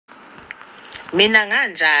Mina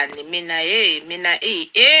kanjani, mina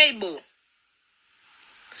bo.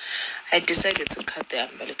 I decided to cut the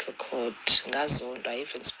umbilical cord. Ngazonda, I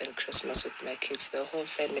even spent Christmas with my kids. The whole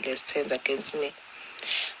family has turned against me.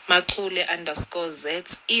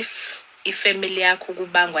 Machule_Z. If family yakho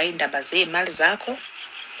kubangwa indaba zemali zakho,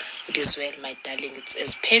 it is well, my darling. It's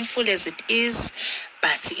as painful as it is,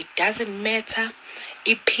 but it doesn't matter.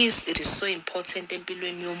 Peace, it is so important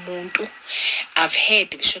empilweni yomuntu. I've heard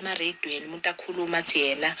ngisho emaradiyweni umuntu akhuluma athi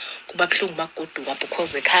yena kuba buhlungu magoduka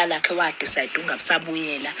because ekhaya lakhe wadecide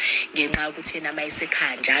ungabusabuyela ngenxa yokuthi yena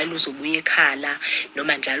mayisekhaya njalo uzobuya ekhala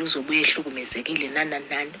noma njalo uzobuya ehlukumezekile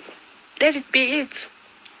nani. Let it be it.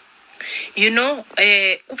 You know,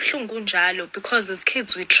 kubuhlungu njalo because as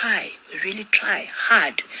kids we really try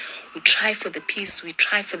hard. We try for the peace, we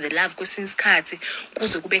try for the love. Kwesinye isikhathi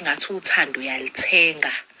kuze kube ngathi uthando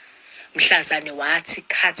uyalithenga. Mhlazane wathi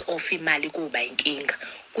cut off imali kuba inkinga.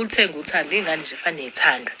 Kulithenga uthando ingane nje fanele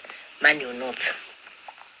ithandwe. Man you're not.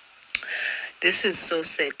 This is so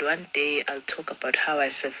sad. One day I'll talk about how I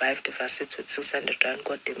survived if I sit with 600 rand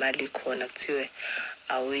got imali khona kuthiwe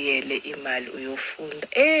awuyele imali uyofunda.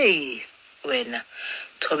 Hey wena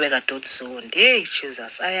Thobeka Dotzondi. Hey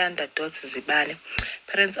Jesus, I under dots zibane.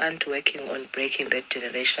 Parents aren't working on breaking that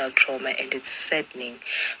generational trauma, and it's saddening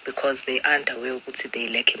because they aren't aware ukuthi they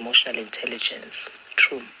lack emotional intelligence.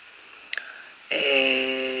 True.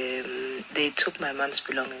 They took my mom's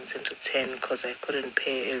belongings into 10 because I couldn't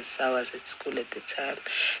pay as I was at school at the time.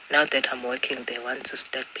 Now that I'm working, they want to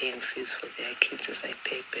start paying fees for their kids as I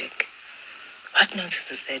pay back. What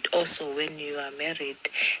nonsense is that? Also, when you are married,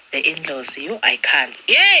 the in-laws, I can't.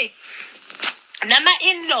 Yay! Nama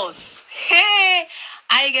in-laws. Hey!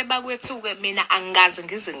 Ayike bakwethuke mina angazi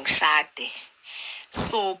ngize ngishade.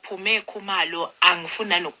 So phume khumalo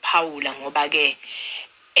angifuna nokuphawula ngoba ke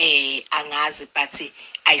angazi, but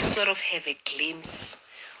I sort of have a glimpse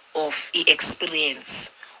of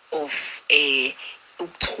experience of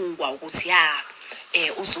ukuthuka ukuthi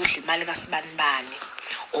uzodla imali kaSibanibani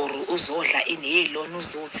or uzodla inelona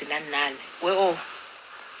uzothi nani we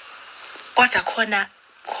kodwa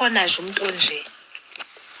khona nje umuntu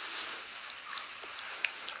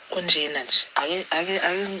onjena nje ake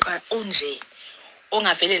onje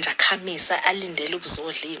ongavele nje akhamisa alindele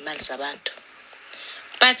ukuzodla imali zabantu.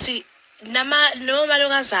 But noma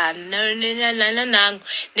lokazana nanangu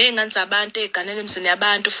nezingane zabantu eganele emzini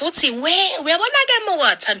yabantu futhi uyabona ke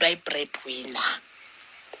mawathandwa ibreadwinner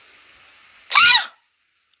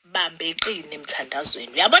bambe iqini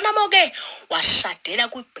emthandazweni. Uyabona moke washadela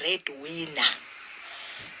kwibreadwinner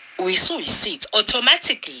uyisithi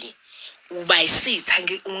automatically uba isitha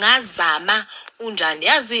ungazama unjani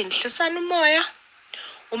yazi inhlisana umoya.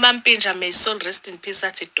 Umampinja, may soul rest in peace,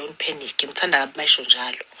 athi don't panic. Ngimthanda kabi mayisho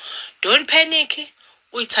njalo. Don't panic.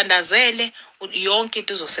 Uyithandazele yonke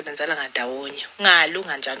into izosebenzela ngandawonye.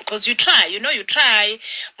 Ungalunga njani because you try, you try.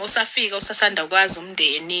 Mosafika usasanda kwazi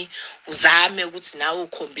umndeni uzame ukuthi nawe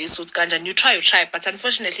ukhombisa ukuthi kanjani you try, but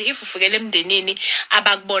unfortunately if ufikele emndenini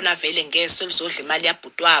abakubona vele ngeso lizodla imali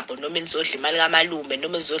yabhutwabo noma nizodla imali kamalume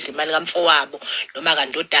noma nizodla imali kamfowabo noma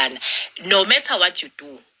kandodana, no matter what you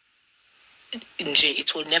do,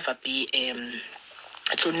 it will never be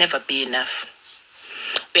enough.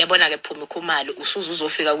 Uyabona ke phuma khumalo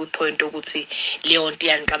uzofika kwipoint ukuthi leyo nto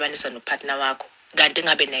iyanixabanisa nopartner wakho kanti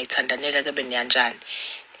ngabe niyayithandanela ke beniyanjani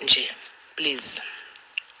nje. Please.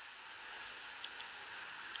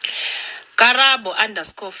 Karabo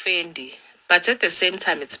 _Fendi, but at the same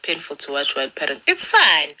time it's painful to watch while parents. It's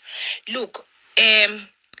fine. Look,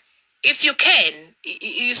 if you can,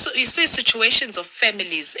 you see situations of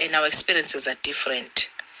families and our experiences are different.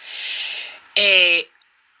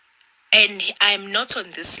 And I'm not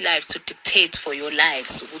on this live to dictate for your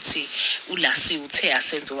lives.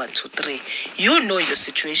 You know your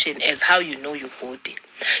situation as how you know your body.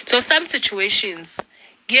 So some situations,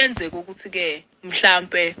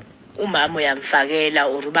 mhlampe umama uyamfakela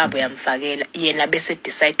or ubaba uyamfakela yena bese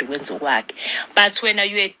decide ukwenza okwakhe. But when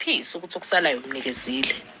you at peace ukuthi okusalayo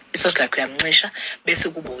umnikezile, isosilakho uyamncisha bese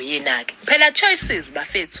kuba uyena ke. Phela choices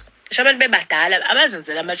bafethu. Abantu bebadala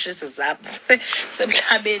abazenzela ama-choices zabo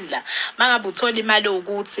semhlabeni la. Mangabe uthola imali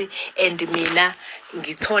ukuthi and mina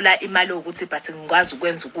ngithola imali ukuthi but ngikwazi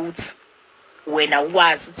ukwenza ukuthi wena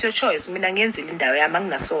ukwazi, it's your choice. Mina ngiyenzile indawo yami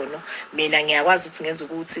anginasono, mina ngiyakwazi ukuthi ngenze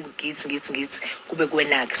ukuthi ngithi kube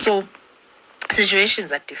kuwenake. So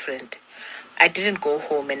situations are different. I didn't go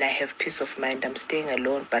home and I have peace of mind. I'm staying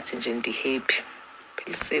alone but nje ndi happy.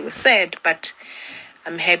 Say we're sad, but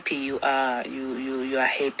I'm happy you are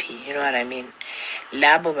happy. You know what I mean?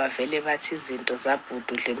 Labo bavele bathi izinto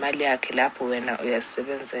zabhuda udla imali yakhe lapho wena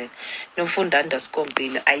uyasebenzela. Nofunda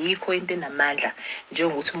 _Mpilo ayikho into enamandla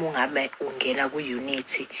njengokuthi uma ungabe ungena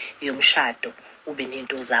ku-unity yomshado ube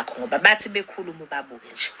nento zakho ngoba bathi bekhuluma ubabuke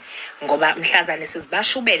nje. Ngoba mhlazane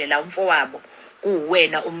sizibashubele la umfowabo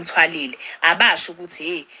kuwena umthwalile abasho ukuthi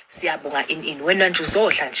hey siyabonga in wena nje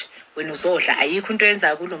uzodla nje wena uzodla ayikho into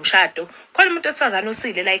yenzayo kulomshado khona umuntu wesifazane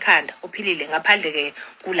osile la ikhanda ophilile ngaphandle ke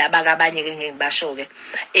kulaba kabanye ke ngeke ngibasho ke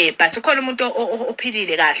but ukhona umuntu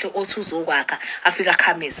ophilile kahle othi uzokwakha afika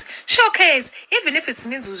khamisa showcase even if it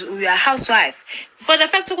means you are a housewife for the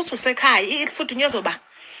fact ukuthi usekhaya futhi unyezoba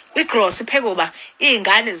igross iphekoba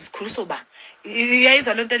izingane zikhuliswa ba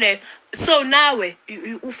uyayizwa lento leyo so nawe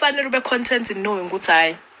ufanele ube content knowing ukuthi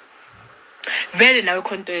hayi vele nawe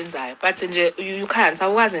khonto yenzayo but nje you can't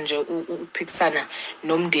awukazi nje ukuphikisana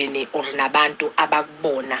nomndeni or nabantu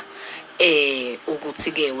abakubona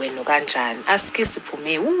ukuthi ke wena kanjani asike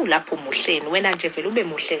siphume lapho muhleni wena nje vele ube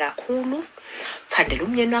muhle kakhulu thandela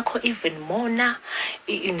umyeni wakho even more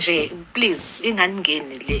nje please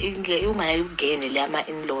inganingeni le ungayingeni le ama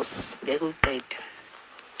in-laws ngeke uqede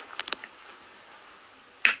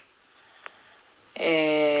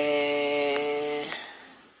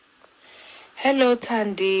hello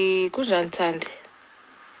Thandi kunjani Thandi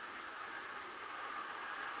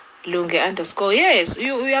Lunge _ yes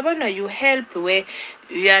uyabona you help where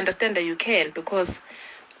you understand that you can because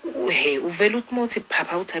hey uvela uthi mothi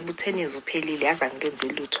phapha uthi ayi 10 years uphelile yazi angenze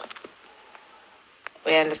lutho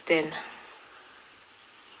we understand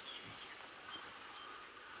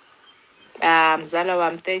mzala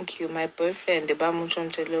wami thank you my boyfriend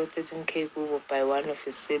bamuntshontshelwe 13K kubo by one of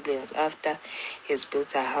his siblings after he's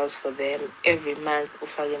built a house for them every month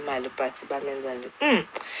ufake imali but bamenza nje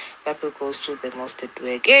lapho goes through the most at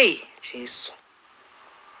work hey Jesu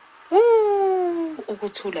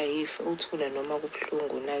ukuthula yifa uthula noma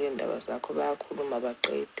kubhlungu nake indaba zakho bayakhuluma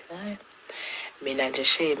baqede hayi mina nje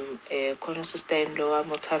shame khona sister in law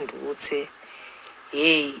wami uthanda ukuthi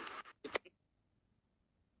hey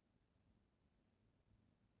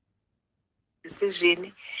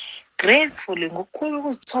decision gracefully ngokukhulu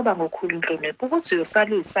ukuzithoba ngokukhulu inhlonipho ukuthi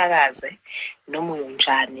uyosala uyisakaze noma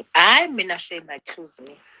uyonjani hayi mina shame I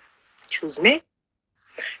choose me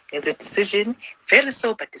it's a decision very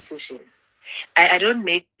sober decision I don't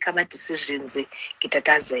make decisions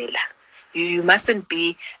gitatazela you mustn't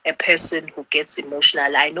be a person who gets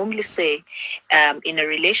emotional I normally say in a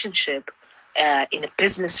relationship in a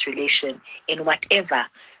business relation in whatever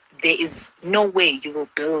there is no way you will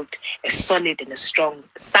build a solid and a strong,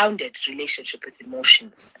 sounded relationship with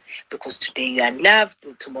emotions. Because today you are in love,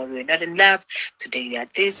 tomorrow you're not in love, today you are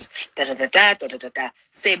this, da.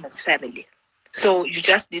 Same as family. So you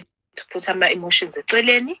just need to put some emotions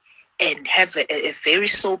and have a very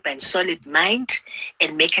sober and solid mind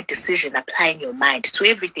and make a decision applying your mind to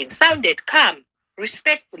everything. Sounded, calm,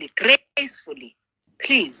 respectfully, gracefully.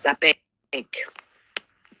 Please, I beg.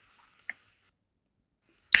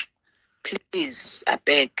 Please, I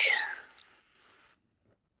beg.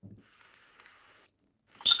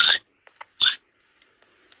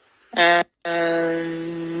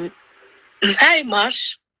 Hi,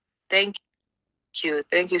 Marsh. Thank you.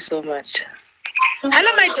 Thank you so much.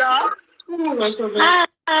 Hello, my dog.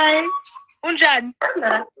 Hi. Unjani?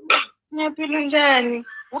 Ngiyaphila unjani?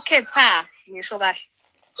 Ukhetha ngisho kahle.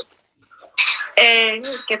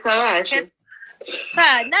 Ukhetha kahle.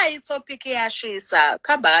 Nayi topic yashisa.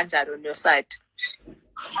 Khamba kanjani on your side?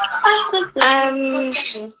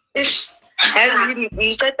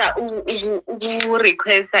 Ngiceda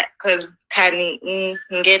request because khani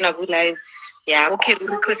ngena ku live yakho. Okay,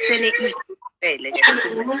 requestele ivele ke.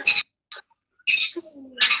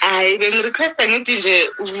 Hayi bengirequesta ngithi nje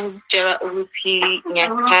ukutshela ukuthi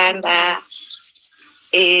ngiyakuthanda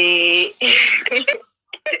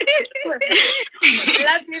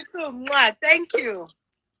love you too mwah thank you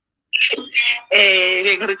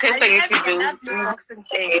bengirequesta ngithi nje boxing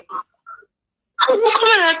day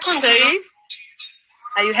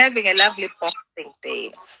are you having a lovely boxing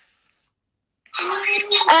day?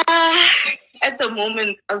 At the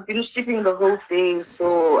moment, I've been sleeping the whole day,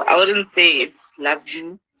 so I wouldn't say it's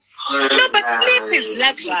lovely. No, but sleep is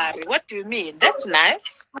luxury. What do you mean? That's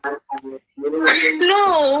nice.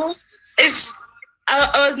 No,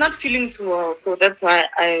 I was not feeling too well, so that's why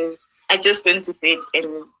I just went to bed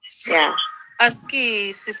and yeah.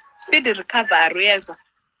 Aski speed recovery as well.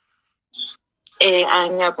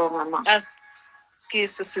 Mama. Aski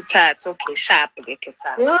sisuthatha okay sharp ke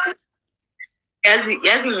ketha. Yazi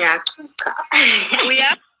ngiyachuka.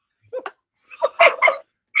 Uya?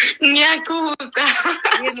 Ngiyaquqa.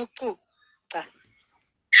 Yini uquqa?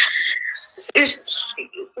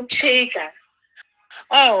 Shake.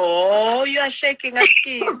 Oh, you are shaking a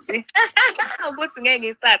skisi. Ukuthi ngeke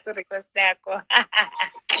ngiyithathe request yakho.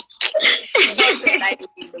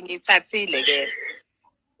 Ngiyithathile ke.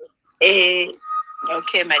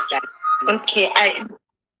 Okay, my darling. Okay,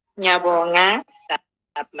 ngiyabonga.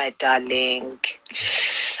 My darling.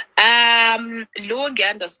 Lungi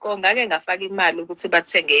underscore ngake ngafaka imali ukuthi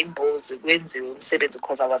bathenge imbuzi kwenziwe umsebenzi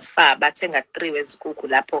because I was far. Bathenga 3 wezinkukhu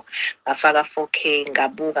lapho ngafaka 4K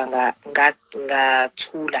ngabuka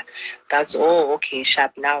ngathula. Ngathi oh okay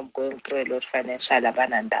sharp now I'm going through a lot financial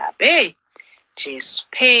abanandaba. Hey, Jesu,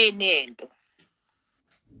 phenento.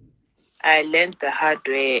 I learned the hard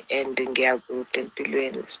way and ngiyakude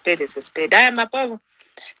empilweni. Spade is a spade. Hayi mababa.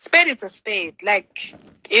 Spade is a spade. Like,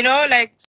 you know, like